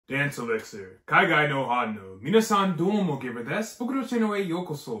DANCELIXIR 海外の反応。皆さんどうもゲバです。僕のチャンネルへよう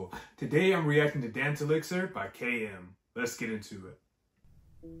こそ。Today I'm reacting to DANCELIXIR by KM. Let's get into it.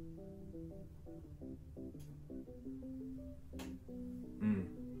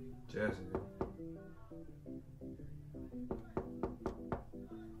 Jazzy.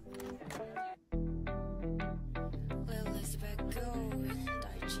 Leise,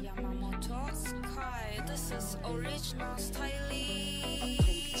 Daichi, Yamamoto, Skaai. This is original style.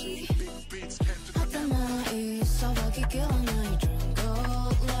 騒ぎきらない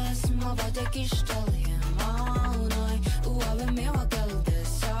Drinkless まばたきしたりやまない上辺見分ける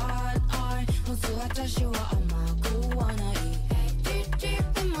Decide I もつ私は甘くはない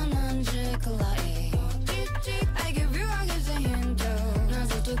今何時くらい I give you a hint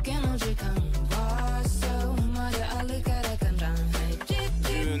謎解きの時間はそうまであるから簡単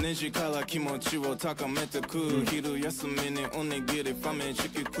12時から気持ちを高めてく昼休みにおにぎりファミチ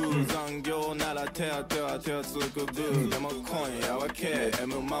キ食う残業なら手当ては手つくぐでも今夜は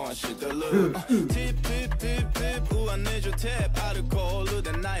KM 回してるティップティップティップティップは20テープアルコール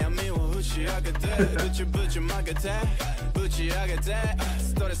で悩みを打ち上げてぶちぶち負けてぶち上げて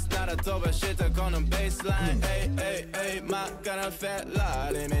ストレスなら飛ばしたこのベースライン真っ赤なフェ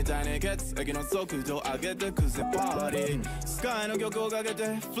ラーリみたいに血液の速度上げてくぜパーティースカイの曲をかけて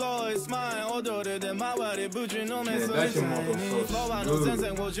フローイスマイン踊りで回り無事のメスみたいにフロアの前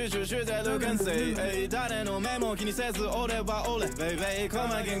線を受注してる現世誰の目も気にせず俺は俺ベイベイコ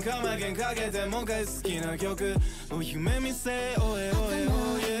マゲンかけてもう一回好きな曲を夢見せおいおい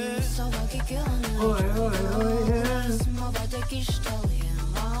おい騒ぎきらないまばたきしたりや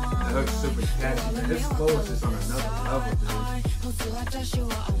まない That looks super catchy, man. This flow is just on another level, dude. もつ私は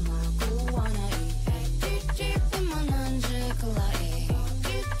甘くはない今何時くらい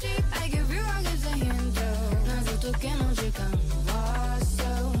I give you a hint 謎解きの時間はそ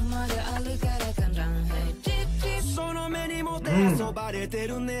うまであるから簡単その目にもて遊ばれて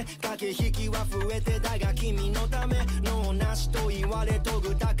るね駆け引きは増えてだが君のため脳なしと言われと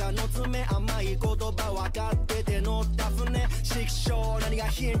ぐたかの爪甘い言葉分かってて乗った船色相何が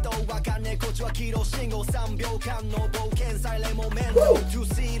ヒントわかんねえこっちは黄色信号3秒間の冒険サイレンモメント2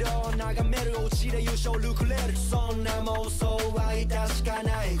シード眺めるお家で優勝ルクレールそんな妄想は致しか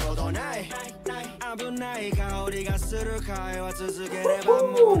ないことない危ない香りがする会話続ければ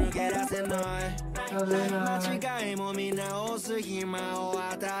もう抜け出せない間違いも見直す暇を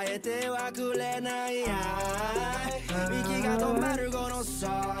与えてはくれない息が止まるこの際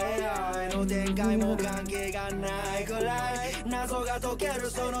の展開も関係がないくらい謎が解ける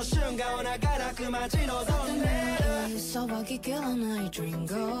その瞬間を長らく待ち望んでる騒ぎきらない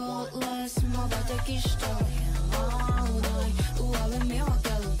Drinkless まばたきしたりやまない上辺見分け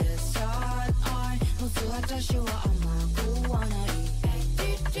る Decide I もつ私は甘くはない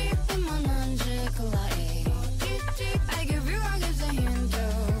今何時くらい I give you a hint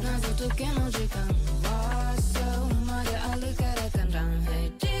謎解きの時間はそうまであるから簡単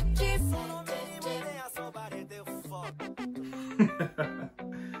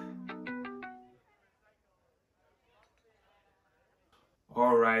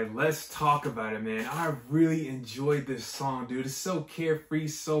Alright, let's talk about it, man. I really enjoyed this song, dude. It's so carefree,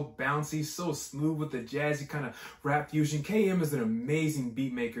 so bouncy, so smooth with the jazzy kind of rap fusion. KM is an amazing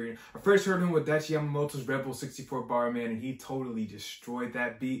beat maker. I first heard him with Daichi Yamamoto's Rebel 64 bar, man, and he totally destroyed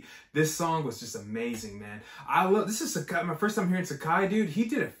that beat. This song was just amazing, man. This is Skaai, my first time hearing Skaai, dude. He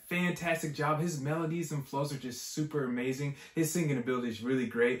did a fantastic job. His melodies and flows are just super amazing. His singing ability is really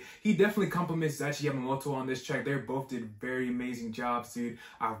great. He definitely compliments Daichi Yamamoto on this track. They both did very amazing jobs, dude.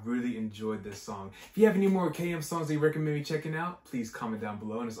 I really enjoyed this song. If you have any more KM songs that you recommend me checking out, please comment down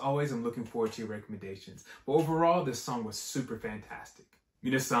below. And as always, I'm looking forward to your recommendations. But overall, this song was super fantastic.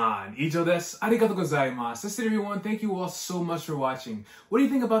 皆さん、以上です。ありがとうございます. That's it, everyone. Thank you all so much for watching. What do you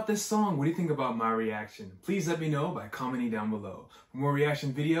think about this song? What do you think about my reaction? Please let me know by commenting down below. For more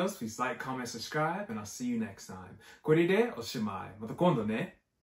reaction videos, please like, comment, subscribe, and I'll see you next time. これでおしまい。また今度ね。